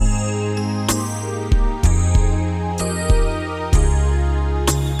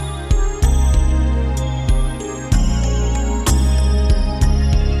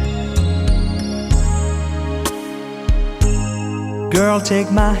Girl,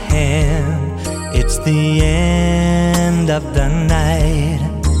 take my hand, it's the end of the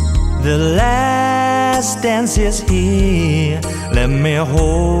night. The last dance is here, let me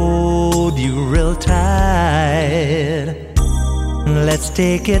hold you real tight. Let's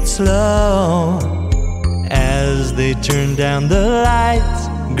take it slow as they turn down the lights.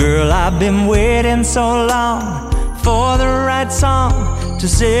 Girl, I've been waiting so long for the right song to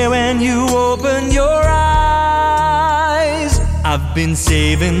say when you open your eyes. I've been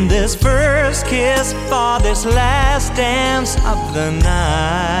saving this first kiss for this last dance of the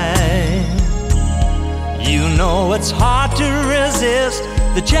night. You know it's hard to resist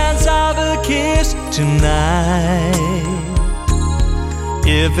the chance of a kiss tonight.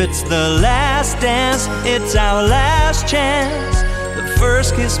 If it's the last dance, it's our last chance. The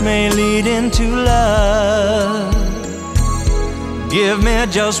first kiss may lead into love. Give me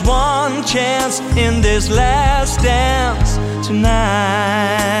just one chance in this last dance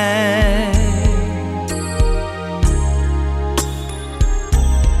tonight.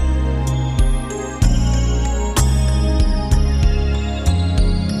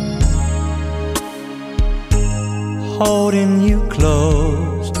 Holding you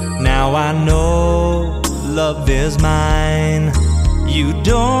close, now I know love is mine. You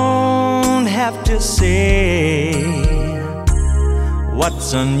don't have to say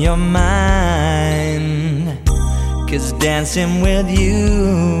what's on your mind, 'cause dancing with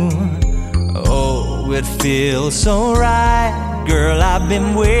you, oh, it feels so right. Girl, I've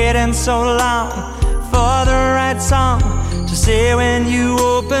been waiting so long for the right song to say when you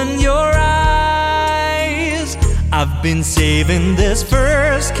open your eyes. I've been saving this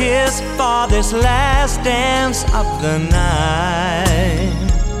first kiss for this last dance of the night.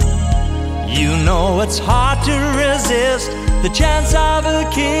 You know it's hard to resist the chance of a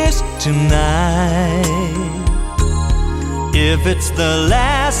kiss tonight. If it's the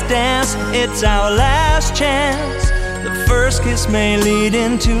last dance, it's our last chance. The first kiss may lead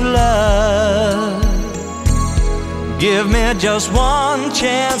into love. Give me just one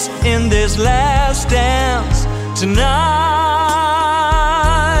chance in this last dance tonight.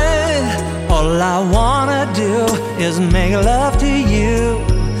 All I wanna do is make love to you.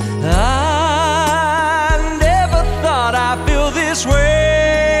 I never thought I'd feel this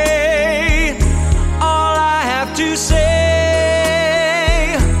way. All I have to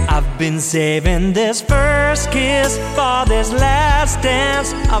say, I've been saving this first kiss for this last dance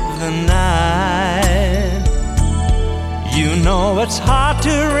of the night. You know it's hard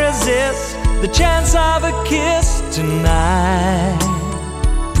to resist the chance of a kiss tonight.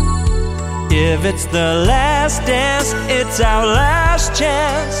 If it's the last dance, it's our last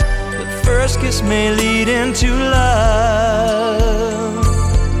chance. The first kiss may lead into love.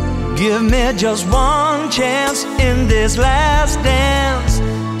 Give me just one chance in this last dance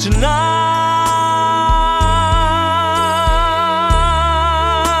tonight.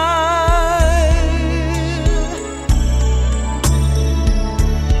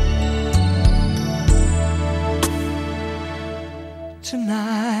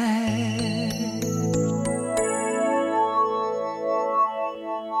 Tonight.